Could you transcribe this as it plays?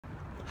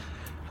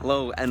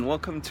Hello and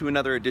welcome to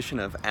another edition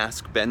of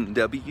Ask Ben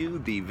W,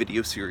 the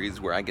video series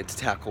where I get to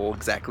tackle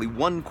exactly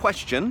one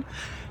question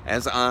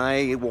as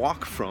I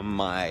walk from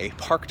my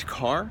parked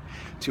car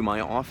to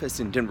my office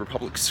in Denver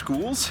Public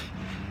Schools.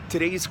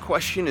 Today's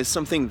question is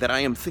something that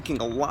I am thinking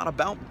a lot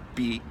about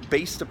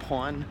based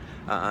upon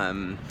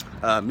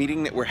a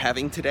meeting that we're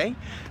having today,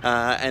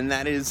 and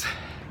that is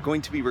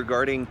going to be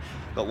regarding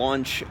the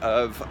launch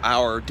of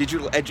our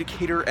Digital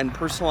Educator and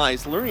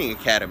Personalized Learning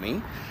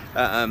Academy,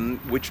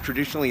 which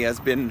traditionally has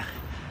been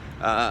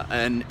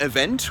an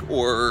event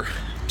or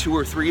 2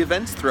 or 3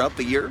 events throughout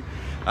the year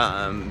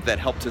that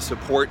help to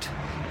support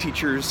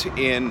teachers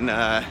in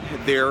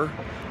their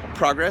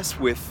progress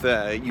with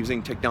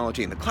using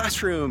technology in the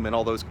classroom and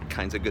all those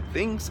kinds of good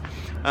things.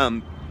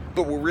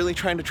 But we're really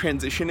trying to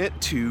transition it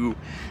to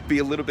be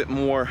a little bit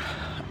more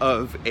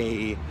of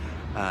a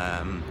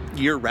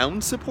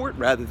year-round support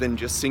rather than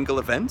just single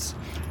events.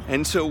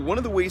 And so one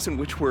of the ways in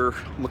which we're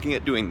looking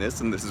at doing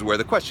this, and this is where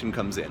the question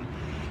comes in,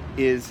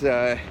 is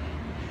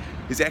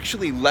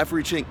actually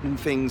leveraging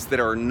things that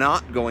are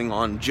not going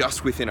on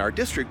just within our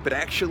district, but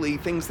actually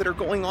things that are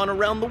going on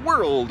around the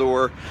world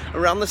or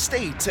around the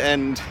state,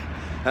 and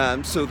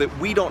so that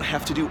we don't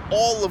have to do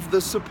all of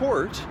the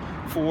support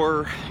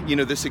for,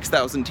 the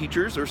 6,000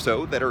 teachers or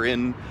so that are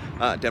in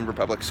Denver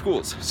Public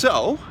Schools.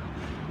 So,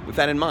 with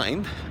that in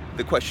mind,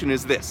 the question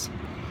is this: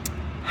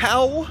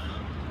 how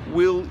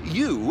will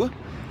you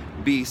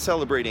be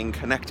celebrating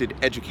Connected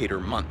Educator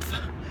Month?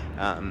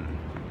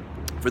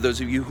 For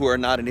those of you who are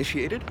not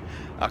initiated,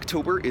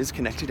 October is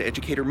Connected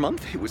Educator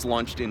Month. It was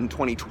launched in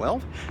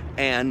 2012,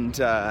 and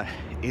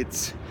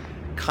it's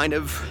kind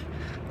of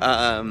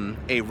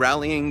a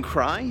rallying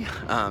cry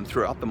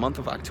throughout the month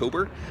of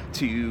October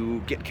to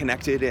get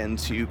connected and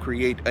to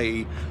create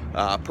a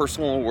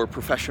personal or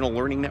professional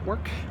learning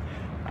network,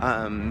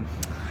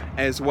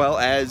 as well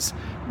as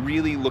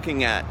really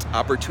looking at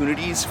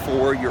opportunities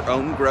for your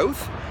own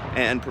growth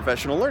and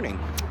professional learning.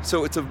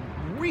 So it's a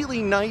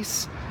really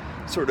nice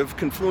sort of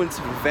confluence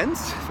of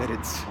events that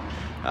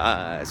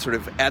it's sort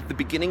of at the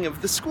beginning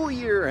of the school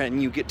year,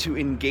 and you get to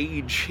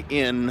engage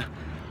in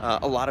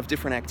a lot of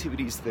different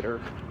activities that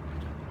are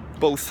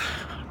both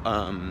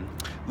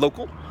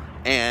local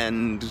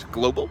and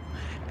global,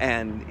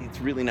 and it's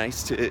really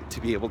nice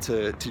to be able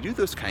to do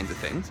those kinds of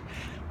things.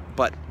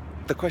 But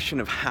the question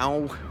of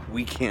how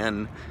we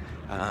can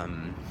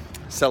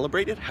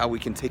celebrate it, how we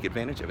can take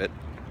advantage of it,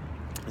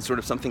 is sort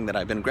of something that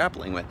I've been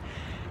grappling with.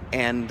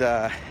 And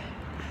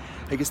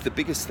I guess the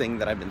biggest thing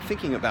that I've been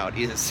thinking about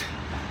is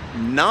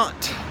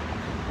not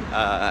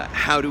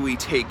how do we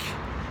take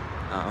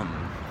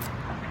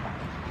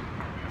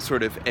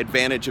sort of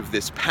advantage of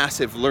this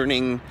passive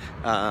learning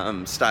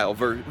style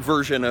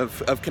version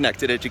of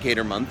Connected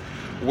Educator Month,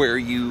 where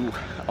you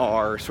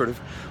are sort of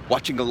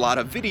watching a lot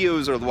of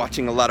videos or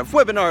watching a lot of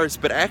webinars,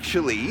 but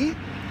actually,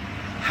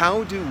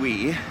 how do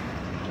we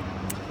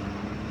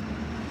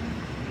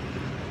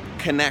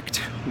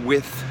connect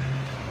with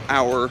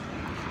our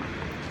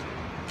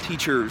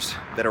teachers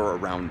that are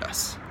around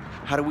us?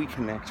 How do we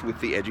connect with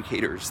the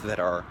educators that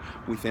are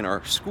within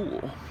our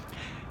school?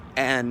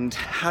 And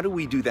how do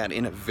we do that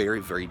in a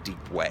very, very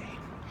deep way?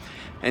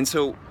 And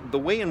so the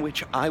way in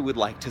which I would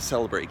like to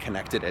celebrate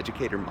Connected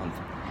Educator Month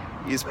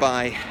is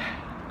by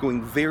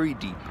going very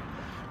deep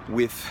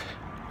with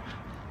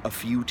a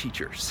few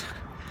teachers,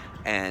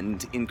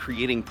 and in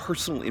creating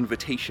personal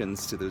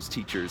invitations to those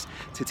teachers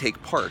to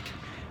take part,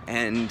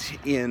 and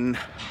in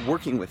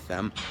working with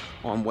them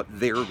on what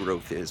their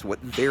growth is, what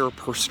their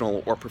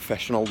personal or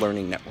professional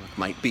learning network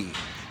might be,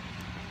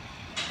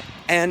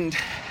 and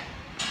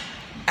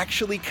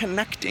actually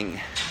connecting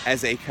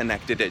as a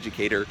connected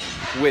educator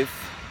with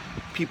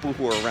people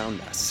who are around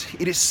us.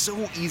 It is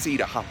so easy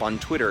to hop on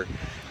Twitter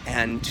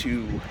and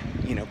to,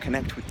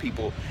 connect with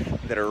people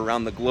that are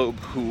around the globe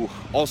who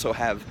also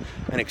have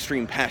an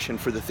extreme passion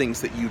for the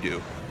things that you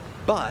do.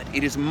 But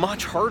it is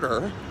much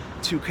harder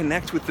to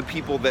connect with the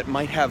people that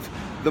might have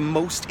the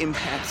most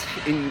impact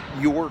in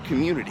your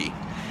community.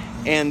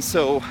 And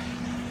so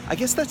I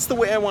guess that's the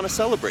way I want to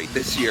celebrate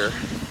this year,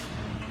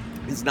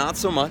 is not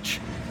so much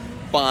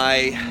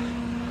by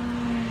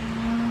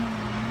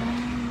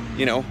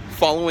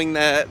following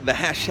the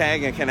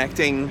hashtag and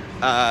connecting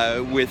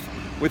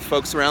with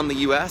folks around the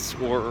US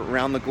or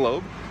around the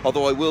globe,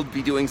 although I will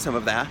be doing some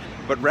of that,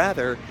 but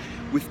rather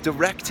with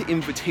direct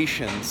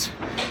invitations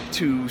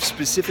to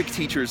specific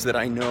teachers that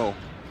I know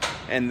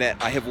and that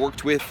I have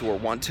worked with or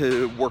want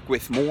to work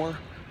with more,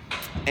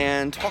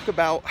 and talk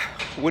about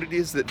what it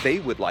is that they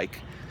would like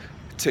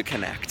to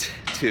connect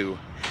to,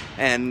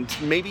 and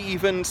maybe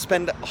even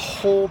spend a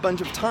whole bunch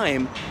of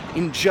time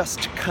in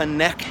just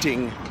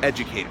connecting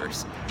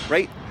educators,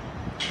 right?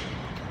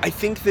 I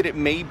think that it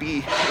may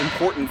be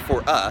important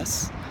for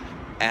us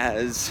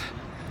as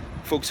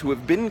folks who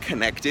have been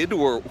connected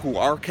or who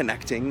are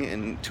connecting,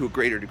 and to a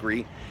greater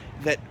degree,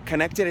 that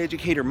Connected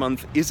Educator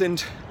Month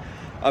isn't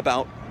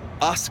about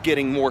us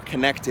getting more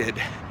connected,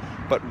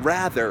 but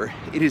rather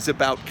it is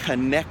about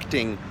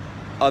connecting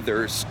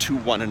others to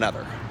one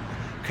another,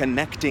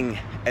 connecting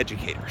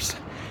educators.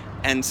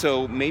 And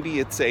so maybe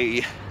it's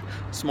a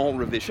small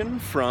revision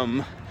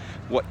from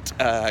what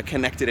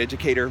Connected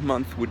Educator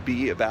Month would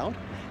be about.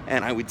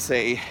 And I would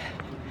say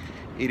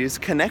it is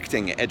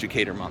Connecting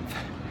Educator Month.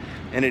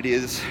 And it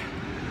is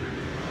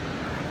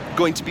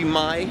going to be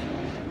my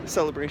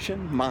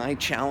celebration, my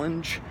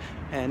challenge,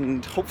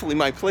 and hopefully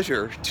my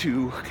pleasure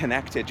to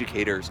connect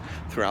educators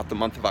throughout the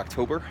month of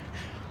October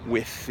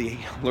with the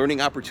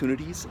learning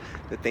opportunities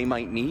that they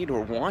might need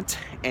or want,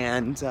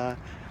 and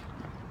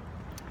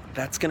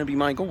that's going to be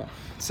my goal.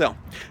 So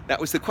that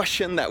was the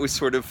question. That was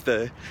sort of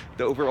the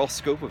overall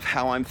scope of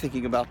how I'm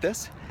thinking about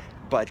this.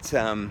 But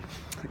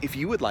if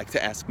you would like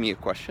to ask me a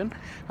question,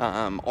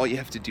 all you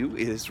have to do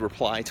is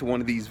reply to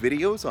one of these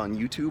videos on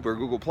YouTube or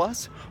Google+,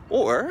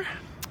 or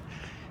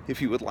if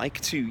you would like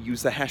to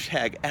use the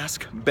hashtag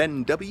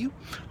AskBenW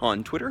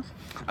on Twitter,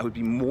 I would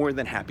be more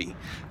than happy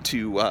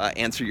to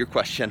answer your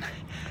question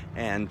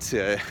and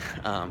to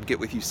get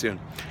with you soon.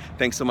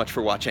 Thanks so much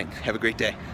for watching. Have a great day.